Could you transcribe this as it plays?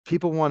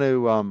people want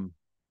to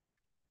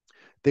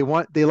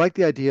they like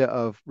the idea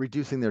of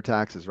reducing their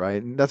taxes,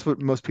 right? And that's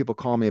what most people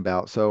call me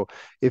about. So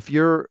if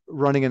you're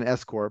running an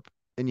S corp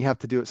and you have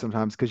to do it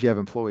sometimes because you have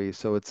employees,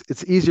 so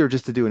it's easier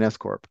just to do an S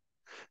corp.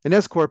 An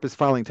S corp is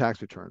filing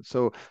tax returns.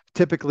 So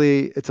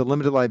typically it's a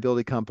limited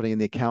liability company,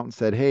 and the accountant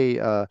said, "Hey,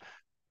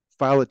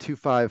 file a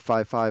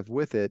 2555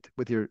 with it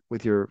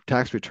with your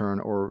tax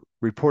return, or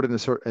report it in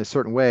a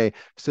certain way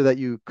so that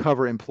you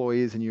cover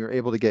employees and you're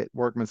able to get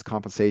workman's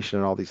compensation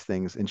and all these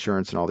things,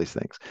 insurance and all these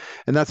things."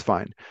 And that's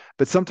fine.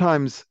 But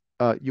sometimes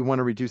you want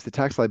to reduce the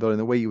tax liability. And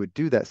the way you would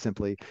do that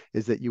simply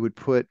is that you would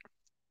put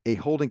a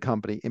holding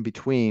company in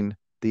between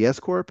the S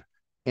corp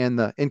and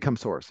the income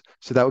source.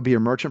 So that would be your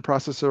merchant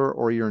processor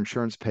or your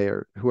insurance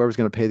payer, whoever's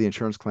going to pay the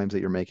insurance claims that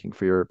you're making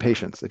for your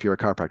patients, if you're a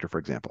chiropractor, for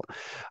example,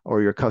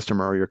 or your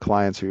customer or your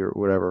clients or your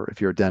whatever,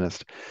 if you're a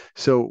dentist.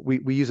 So we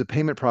use a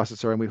payment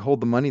processor and we hold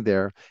the money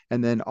there,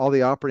 and then all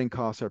the operating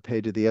costs are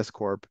paid to the S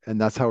corp,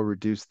 and that's how we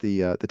reduce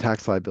the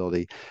tax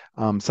liability.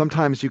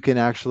 Sometimes you can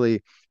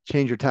actually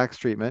change your tax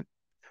treatment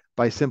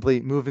by simply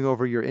moving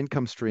over your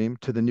income stream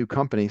to the new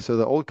company. So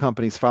the old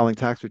company's filing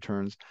tax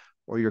returns,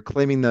 or you're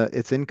claiming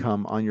its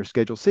income on your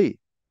Schedule C.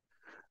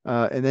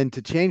 And then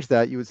to change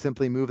that, you would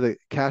simply move the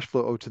cash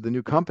flow to the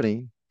new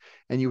company,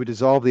 and you would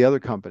dissolve the other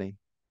company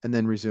and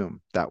then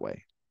resume that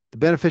way. The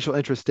beneficial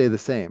interests stay the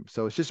same.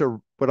 So it's just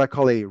what I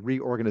call a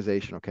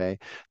reorganization. Okay,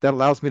 that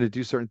allows me to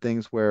do certain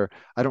things where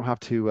I don't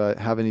have to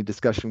have any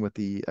discussion with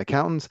the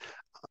accountants.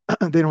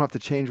 They don't have to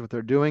change what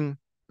they're doing.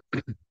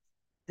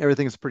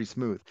 Everything is pretty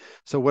smooth.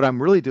 So what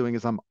I'm really doing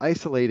is I'm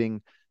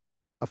isolating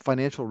a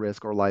financial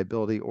risk or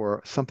liability or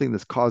something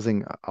that's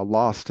causing a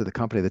loss to the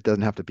company that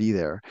doesn't have to be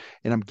there.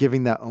 And I'm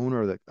giving that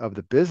owner of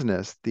the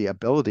business the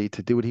ability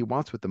to do what he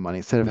wants with the money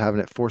instead of having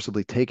it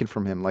forcibly taken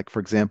from him, like, for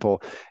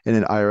example, in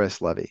an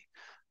IRS levy.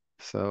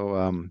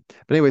 So,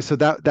 but anyway, so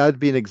that would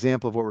be an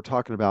example of what we're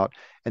talking about.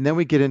 And then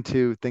we get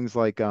into things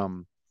like, uh,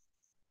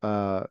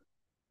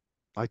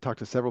 I talked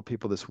to several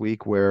people this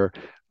week where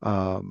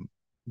um,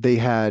 they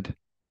had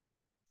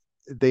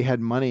they had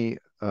money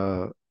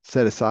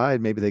set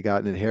aside. Maybe they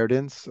got an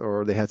inheritance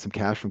or they had some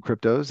cash from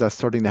cryptos. That's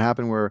starting to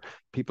happen where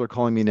people are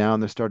calling me now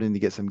and they're starting to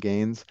get some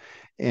gains,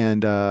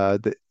 and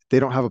they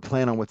don't have a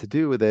plan on what to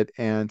do with it.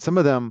 And some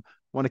of them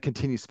want to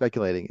continue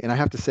speculating. And I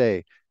have to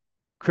say,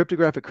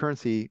 cryptographic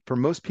currency for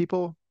most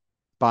people,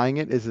 buying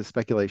it is a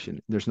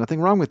speculation. There's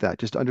nothing wrong with that.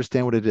 Just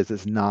understand what it is.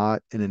 It's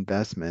not an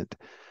investment.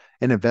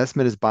 An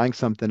investment is buying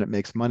something that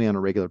makes money on a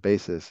regular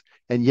basis.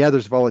 And yeah,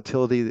 there's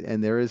volatility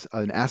and there is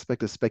an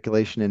aspect of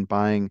speculation in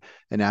buying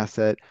an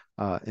asset,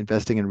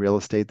 investing in real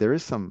estate. There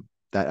is some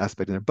that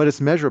aspect in there, but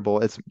it's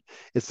measurable. It's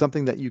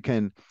something that you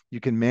can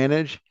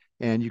manage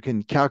and you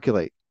can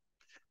calculate.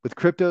 With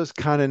cryptos,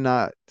 kind of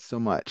not so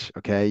much.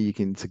 Okay,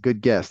 it's a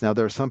good guess. Now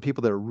there are some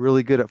people that are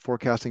really good at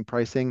forecasting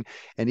pricing,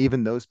 and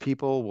even those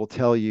people will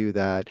tell you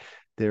that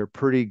they're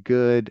pretty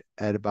good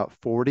at about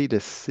 40 to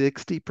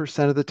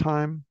 60% of the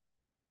time,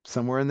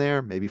 somewhere in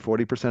there, maybe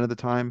 40% of the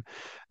time.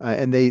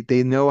 And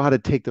they know how to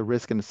take the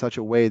risk in such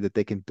a way that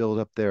they can build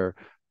up their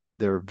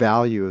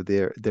value,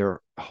 their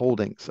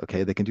holdings.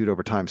 Okay, they can do it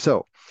over time.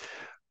 So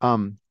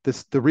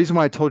the reason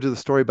why I told you the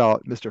story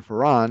about Mr.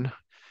 Farhan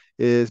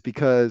is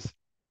because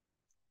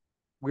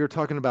we were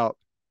talking about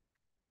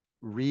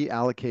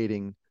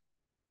reallocating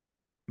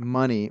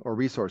money or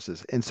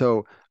resources. And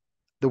so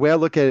the way I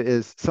look at it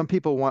is some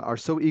people are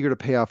so eager to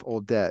pay off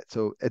old debt.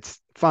 So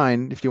it's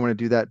fine if you want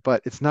to do that,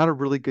 but it's not a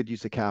really good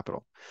use of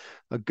capital.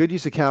 A good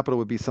use of capital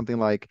would be something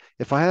like,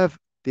 if I have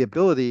the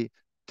ability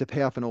to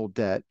pay off an old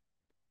debt,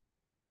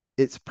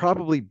 it's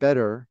probably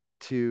better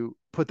to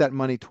put that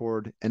money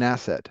toward an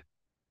asset.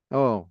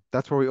 Oh,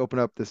 that's where we open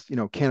up this,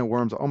 can of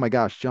worms. Oh my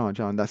gosh, John,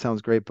 that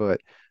sounds great,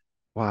 but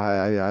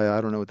why I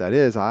don't know what that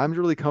is. I'm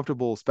really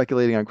comfortable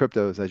speculating on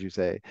cryptos, as you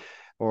say,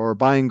 or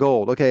buying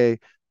gold. Okay,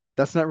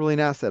 that's not really an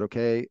asset.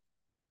 Okay,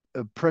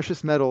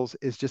 precious metals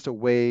is just a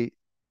way.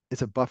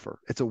 It's a buffer.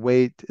 It's a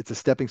way. It's a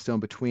stepping stone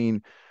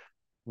between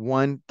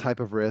one type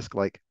of risk,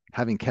 like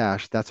having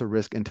cash. That's a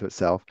risk into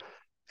itself,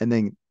 and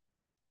then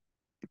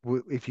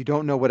if you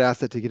don't know what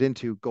asset to get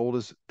into, gold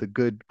is the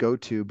good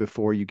go-to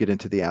before you get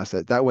into the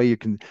asset. That way you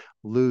can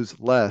lose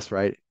less,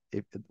 right?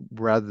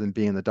 Rather than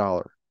being the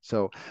dollar.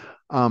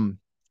 Um,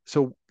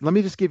 so let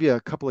me just give you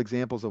a couple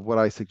examples of what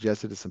I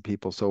suggested to some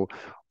people. So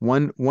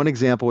one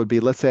example would be,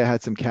 let's say I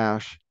had some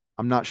cash.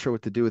 I'm not sure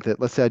what to do with it.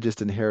 Let's say I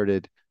just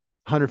inherited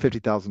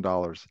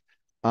 $150,000.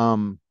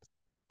 Um,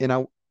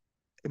 and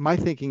my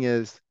thinking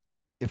is,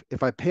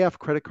 if I pay off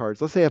credit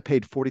cards, let's say I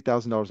paid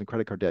 $40,000 in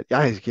credit card debt. Yeah,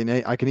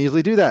 I can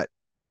easily do that.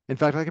 In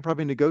fact, I could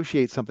probably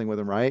negotiate something with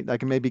them, right? I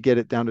can maybe get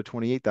it down to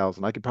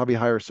 28,000. I could probably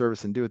hire a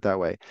service and do it that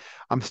way.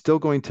 I'm still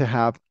going to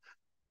have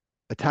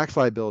a tax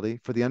liability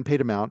for the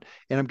unpaid amount,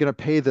 and I'm going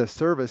to pay the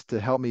service to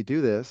help me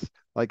do this,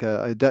 like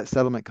a debt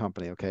settlement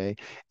company, okay?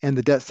 And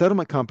the debt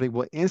settlement company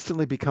will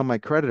instantly become my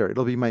creditor.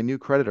 It'll be my new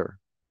creditor.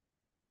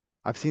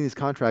 I've seen these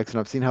contracts and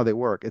I've seen how they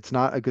work. It's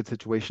not a good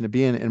situation to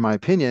be in my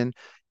opinion.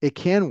 It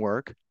can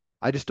work.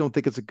 I just don't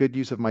think it's a good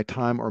use of my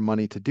time or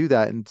money to do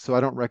that. And so I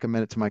don't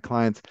recommend it to my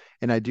clients.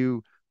 And I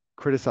do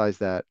criticize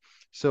that.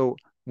 So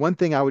one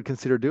thing I would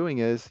consider doing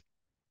is,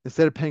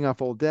 instead of paying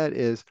off old debt,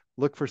 is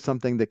look for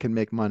something that can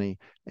make money.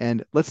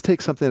 And let's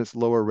take something that's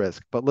lower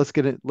risk, but let's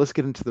get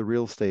into the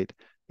real estate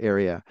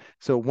area.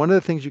 So one of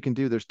the things you can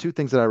do, there's two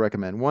things that I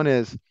recommend. One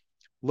is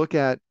look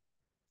at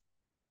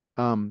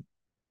um,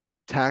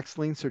 tax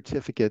lien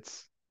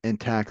certificates and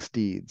tax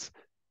deeds.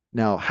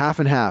 Now, half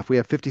and half, we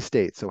have 50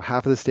 states. So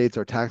half of the states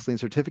are tax lien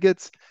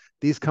certificates.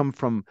 These come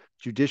from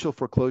judicial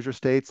foreclosure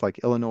states like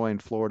Illinois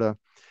and Florida.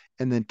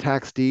 And then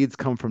tax deeds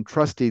come from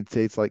trust deed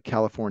states like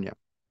California.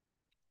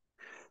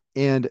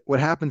 And what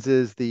happens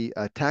is the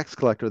tax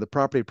collector, the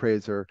property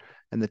appraiser,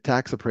 and the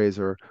tax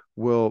appraiser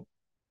will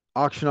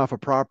auction off a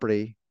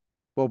property.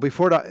 Well,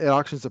 before it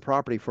auctions the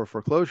property for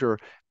foreclosure,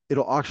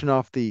 it'll auction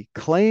off the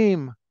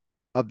claim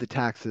of the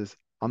taxes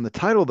on the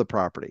title of the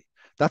property.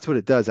 That's what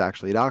it does,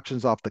 actually. It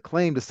auctions off the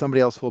claim to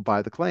somebody else who will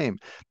buy the claim.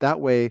 That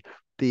way,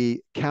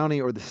 the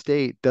county or the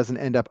state doesn't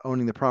end up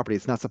owning the property.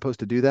 It's not supposed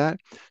to do that.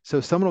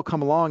 So someone will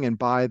come along and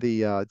buy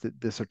the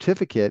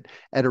certificate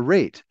at a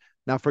rate.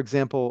 Now, for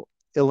example,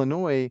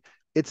 Illinois,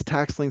 its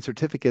tax lien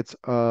certificates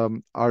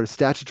are a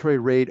statutory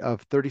rate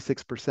of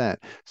 36%.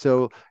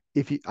 So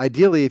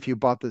ideally, if you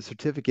bought the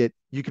certificate,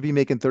 you could be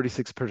making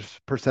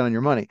 36% on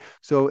your money.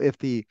 So if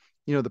the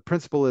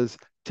principal is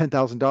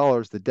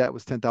 $10,000, the debt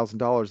was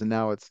 $10,000, and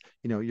now it's,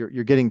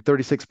 you're getting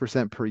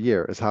 36% per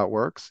year is how it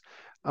works.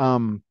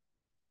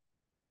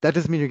 That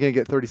doesn't mean you're going to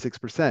get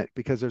 36%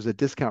 because there's a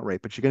discount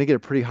rate, but you're going to get a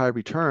pretty high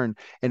return.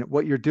 And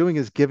what you're doing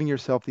is giving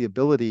yourself the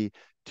ability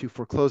to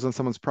foreclose on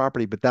someone's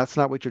property, but that's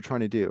not what you're trying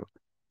to do.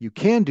 You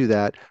can do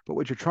that, but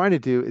what you're trying to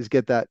do is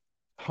get that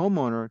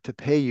homeowner to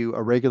pay you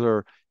a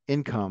regular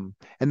income.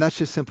 And that's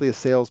just simply a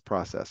sales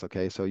process.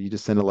 Okay. So you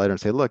just send a letter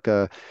and say, look,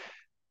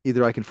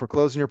 either I can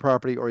foreclose on your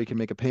property or you can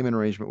make a payment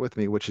arrangement with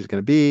me, which is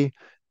going to be,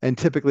 and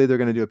typically they're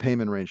going to do a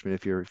payment arrangement.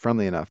 If you're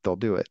friendly enough, they'll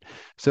do it.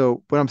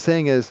 So what I'm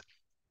saying is,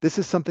 this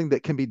is something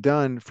that can be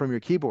done from your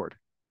keyboard.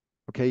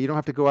 Okay. You don't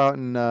have to go out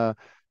and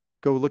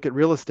go look at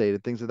real estate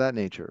and things of that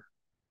nature,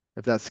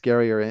 if that's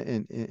scary or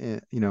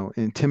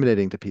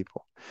intimidating to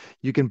people.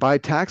 You can buy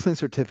tax lien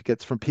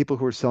certificates from people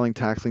who are selling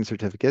tax lien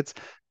certificates,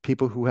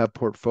 people who have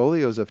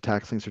portfolios of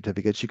tax lien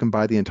certificates. You can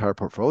buy the entire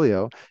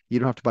portfolio. You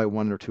don't have to buy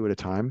one or two at a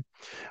time,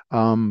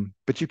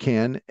 but you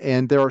can.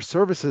 And there are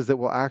services that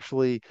will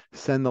actually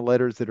send the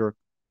letters that are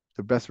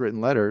the best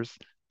written letters.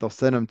 They'll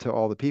send them to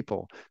all the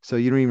people. So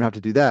you don't even have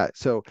to do that.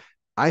 So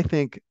I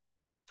think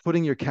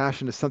putting your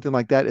cash into something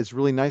like that is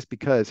really nice,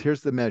 because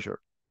here's the measure.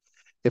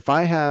 If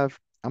I'm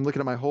looking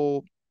at my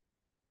whole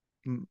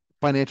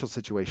financial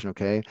situation,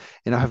 okay,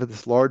 and I have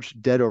this large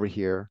debt over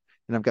here,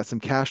 and I've got some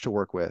cash to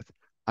work with.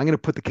 I'm going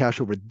to put the cash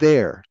over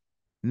there,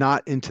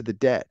 not into the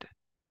debt,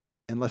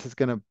 unless it's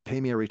going to pay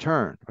me a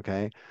return,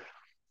 okay?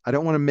 I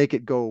don't want to make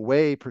it go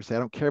away per se. I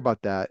don't care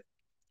about that.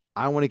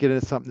 I want to get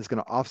into something that's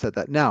going to offset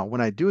that. Now,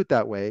 when I do it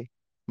that way,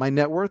 my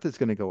net worth is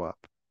going to go up.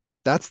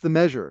 That's the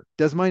measure.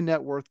 Does my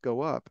net worth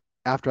go up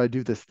after I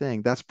do this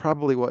thing? That's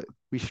probably what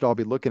we should all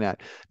be looking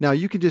at. Now,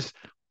 you can just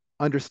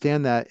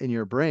understand that in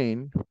your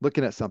brain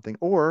looking at something,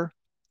 or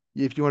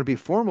if you want to be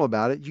formal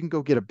about it, you can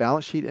go get a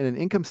balance sheet and an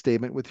income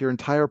statement with your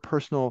entire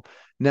personal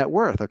net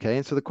worth. Okay.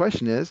 And so the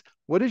question is,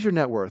 what is your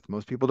net worth?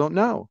 Most people don't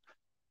know.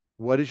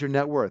 What is your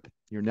net worth?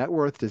 Your net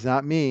worth does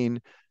not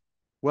mean,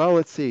 well,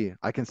 let's see,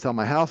 I can sell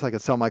my house, I can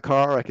sell my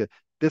car,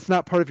 that's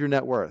not part of your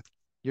net worth.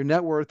 Your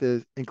net worth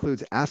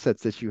includes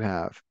assets that you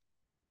have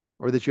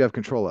or that you have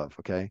control of.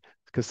 Okay.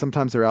 Because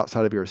sometimes they're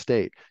outside of your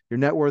estate. Your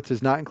net worth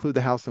does not include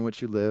the house in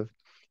which you live.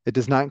 It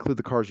does not include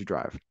the cars you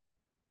drive,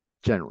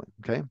 generally.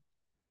 Okay.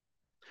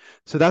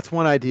 So that's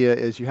one idea,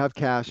 is you have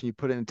cash and you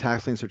put it in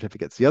tax lien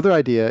certificates. The other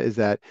idea is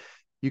that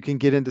you can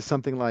get into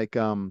something like,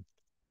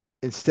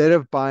 instead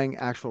of buying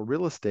actual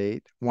real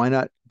estate, why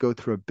not go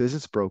through a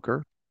business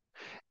broker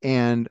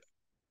and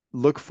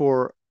look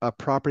for a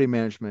property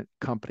management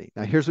company?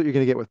 Now, here's what you're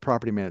going to get with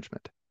property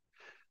management.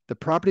 The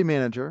property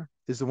manager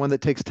is the one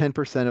that takes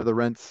 10% of the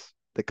rents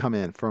that come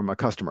in from a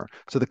customer.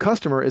 So the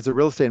customer is a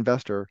real estate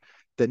investor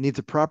that needs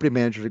a property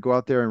manager to go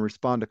out there and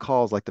respond to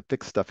calls, like to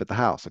fix stuff at the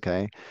house.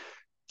 Okay.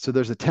 So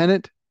there's a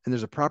tenant and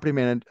there's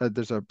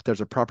a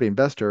there's a property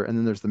investor, and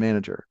then there's the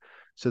manager.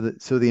 So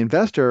the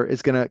investor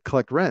is going to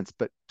collect rents,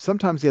 but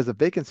sometimes he has a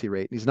vacancy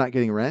rate and he's not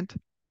getting rent.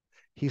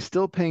 He's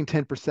still paying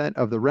 10%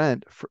 of the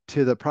rent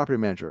to the property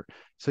manager.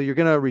 So you're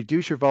going to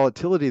reduce your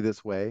volatility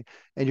this way,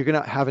 and you're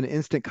going to have an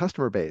instant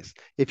customer base.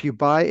 If you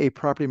buy a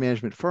property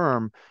management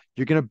firm,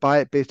 you're going to buy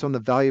it based on the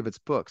value of its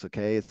books.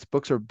 Okay. Its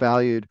books are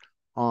valued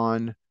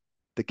on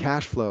the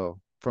cash flow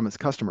from its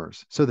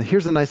customers. So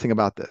here's the nice thing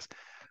about this.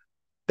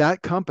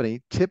 That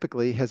company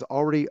typically has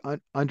already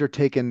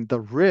undertaken the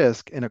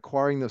risk in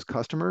acquiring those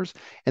customers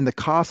and the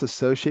costs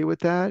associated with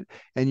that,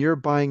 and you're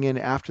buying in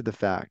after the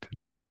fact.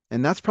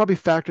 And that's probably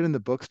factored in the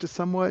books to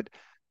somewhat.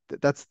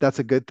 That's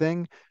a good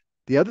thing.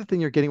 The other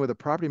thing you're getting with a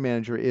property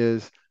manager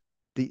is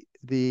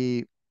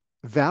the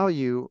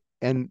value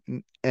and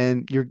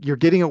you're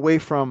getting away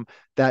from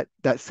that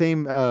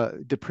same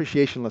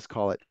depreciation, let's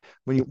call it.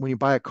 When you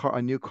buy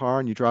a new car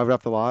and you drive it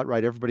off the lot,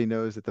 right? Everybody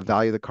knows that the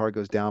value of the car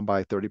goes down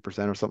by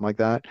 30% or something like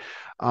that.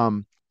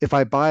 If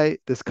I buy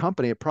this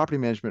company, a property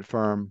management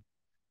firm,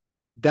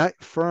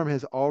 that firm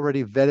has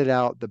already vetted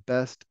out the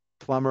best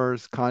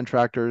plumbers,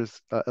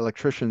 contractors,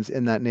 electricians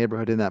in that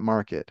neighborhood, in that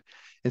market.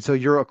 And so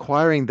you're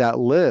acquiring that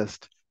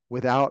list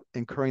without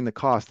incurring the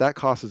cost. That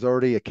cost is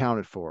already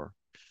accounted for.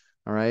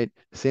 All right.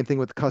 Same thing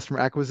with customer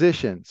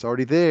acquisition. It's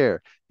already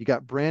there. You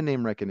got brand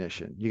name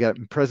recognition. You got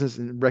presence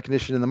and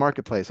recognition in the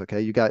marketplace.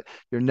 Okay. You got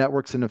your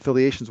networks and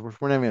affiliations. We're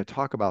not even going to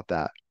talk about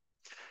that.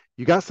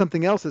 You got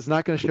something else that's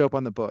not going to show up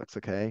on the books.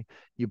 Okay.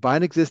 You buy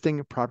an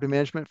existing property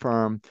management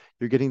firm,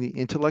 you're getting the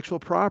intellectual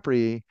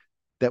property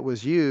that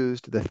was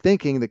used, the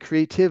thinking, the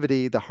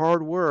creativity, the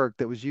hard work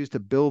that was used to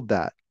build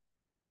that.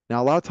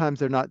 Now, a lot of times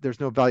there's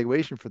no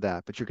valuation for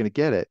that, but you're going to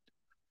get it.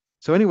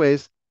 So,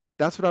 anyways,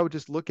 that's what I would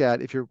just look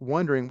at. If you're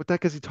wondering, what the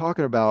heck is he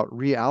talking about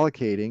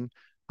reallocating?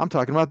 I'm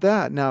talking about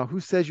that. Now, who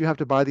says you have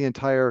to buy the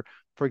entire,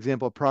 for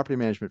example, property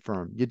management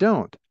firm? You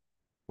don't.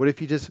 What if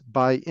you just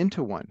buy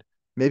into one?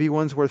 Maybe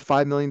one's worth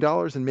 $5 million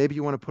and maybe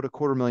you want to put a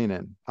quarter million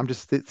in. I'm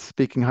just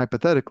speaking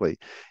hypothetically.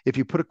 If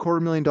you put a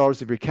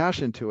 $250,000 of your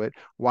cash into it,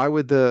 why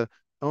would the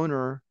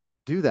owner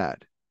do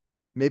that?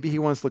 Maybe he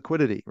wants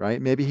liquidity,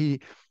 right? Maybe he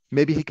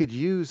could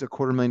use a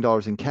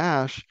 $250,000 in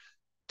cash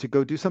to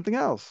go do something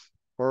else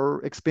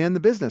or expand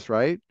the business,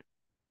 right?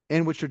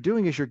 And what you're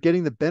doing is you're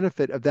getting the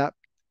benefit of that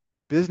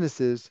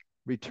business's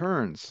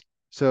returns.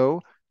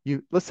 So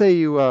let's say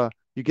you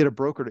get a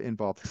broker to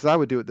involve, because I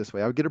would do it this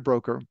way. I would get a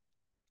broker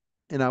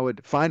and I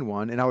would find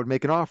one and I would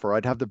make an offer.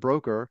 I'd have the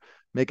broker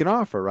make an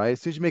offer, right?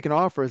 As soon as you make an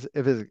offer,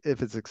 if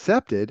it's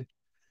accepted,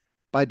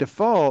 by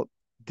default,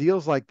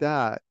 deals like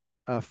that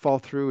fall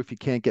through if you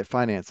can't get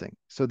financing.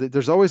 So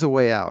there's always a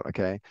way out,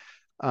 okay?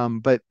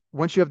 But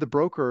once you have the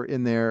broker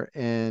in there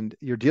and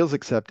your deal's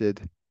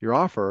accepted, your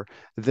offer,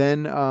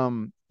 then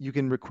you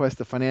can request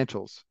the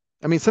financials.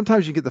 I mean,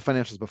 sometimes you get the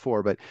financials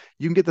before, but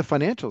you can get the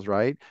financials,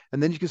 right?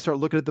 And then you can start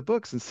looking at the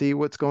books and see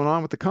what's going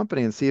on with the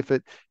company and see if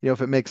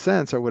if it makes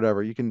sense or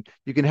whatever. You can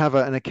have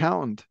an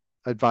accountant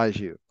advise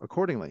you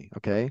accordingly,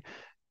 okay?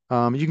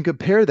 You can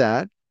compare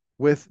that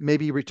with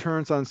maybe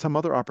returns on some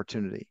other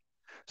opportunity.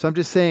 So I'm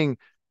just saying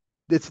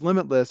it's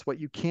limitless what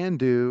you can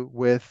do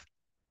with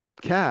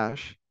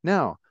cash.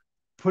 Now,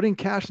 putting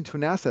cash into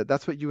an asset,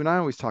 that's what you and I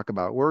always talk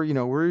about. We're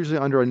usually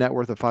under a net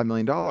worth of $5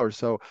 million.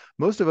 So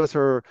most of us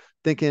are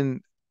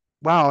thinking,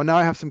 wow, now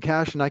I have some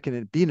cash and I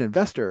can be an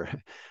investor.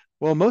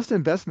 Well, most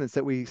investments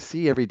that we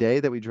see every day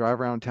that we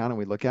drive around town and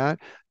we look at,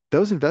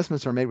 those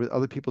investments are made with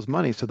other people's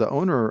money. So the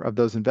owner of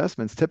those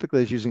investments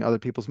typically is using other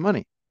people's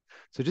money.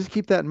 So just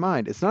keep that in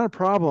mind. It's not a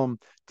problem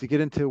to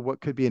get into what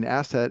could be an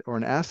asset or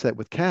an asset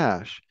with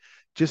cash.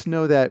 Just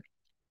know that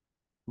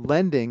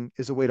lending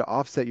is a way to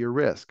offset your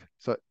risk.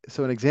 So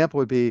an example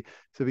would be,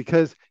 so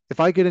because if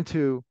I get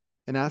into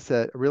an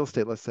asset, a real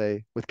estate, let's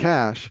say, with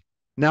cash,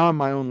 now I'm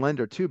my own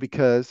lender too,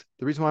 because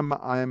the reason why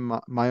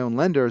I'm my own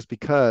lender is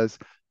because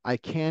I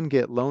can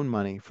get loan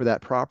money for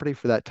that property,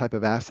 for that type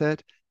of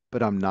asset,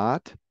 but I'm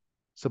not.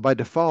 So by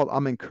default,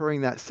 I'm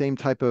incurring that same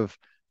type of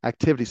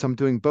activity. So I'm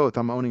doing both.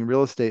 I'm owning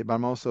real estate, but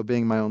I'm also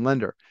being my own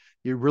lender.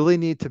 You really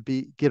need to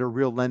get a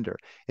real lender.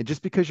 And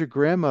just because your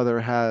grandmother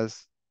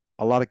has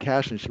a lot of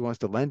cash and she wants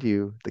to lend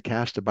you the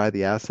cash to buy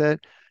the asset,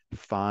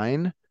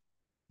 fine.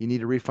 You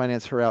need to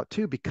refinance her out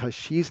too because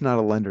she's not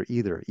a lender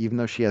either. Even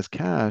though she has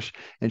cash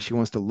and she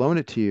wants to loan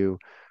it to you,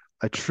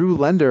 a true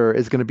lender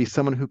is going to be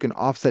someone who can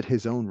offset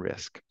his own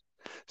risk.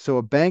 So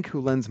a bank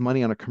who lends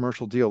money on a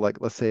commercial deal,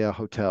 like let's say a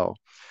hotel,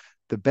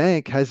 the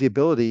bank has the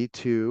ability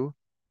to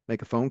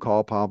make a phone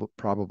call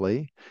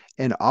probably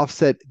and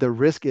offset the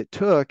risk it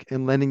took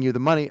in lending you the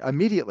money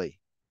immediately.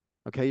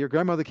 Okay, your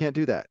grandmother can't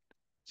do that.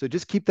 So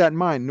just keep that in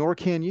mind, nor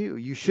can you.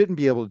 You shouldn't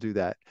be able to do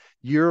that.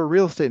 You're a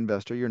real estate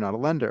investor, you're not a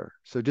lender.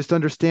 So just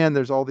understand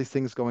there's all these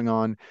things going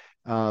on.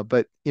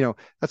 But that's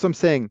what I'm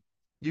saying.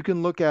 You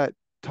can look at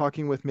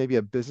talking with maybe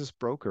a business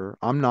broker.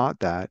 I'm not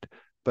that,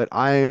 but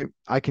I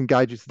can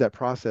guide you through that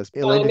process.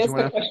 So Elaine, I did you missed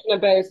want the to ask?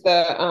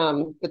 question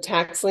about the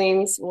tax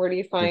liens. Where do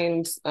you Yeah.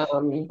 find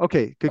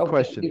Okay, good a way to do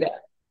question. that?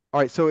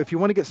 All right, so if you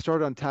want to get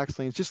started on tax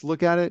liens, just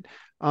look at it.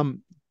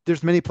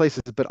 There's many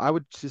places, but I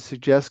would just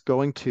suggest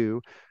going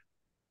to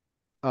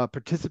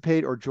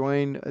participate or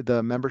join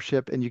the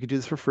membership, and you can do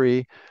this for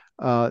free,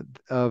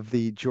 of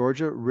the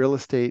Georgia Real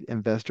Estate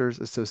Investors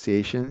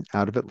Association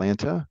out of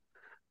Atlanta.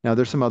 Now,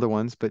 there's some other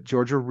ones, but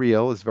Georgia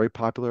Real is very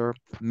popular.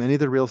 Many of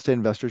the real estate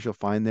investors you'll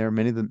find there,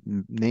 many of the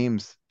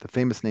names, the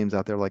famous names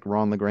out there, like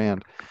Ron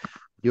LeGrand,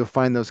 you'll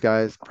find those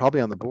guys probably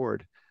on the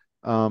board.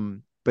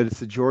 But it's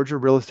the Georgia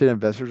Real Estate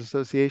Investors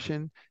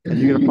Association, and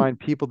you're going to find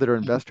people that are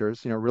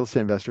investors, real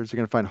estate investors. You're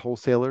going to find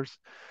wholesalers.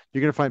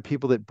 You're going to find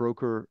people that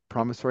broker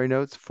promissory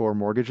notes for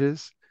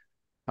mortgages.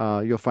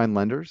 You'll find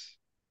lenders,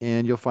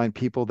 and you'll find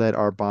people that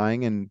are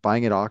buying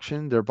at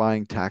auction. They're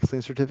buying tax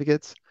lien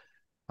certificates.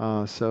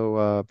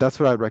 So that's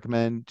what I'd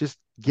recommend. Just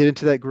get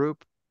into that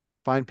group,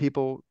 find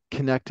people,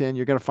 connect in.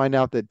 You're going to find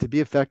out that to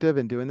be effective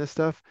in doing this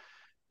stuff,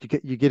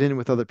 you get in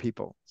with other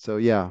people. So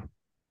yeah,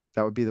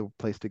 that would be the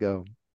place to go.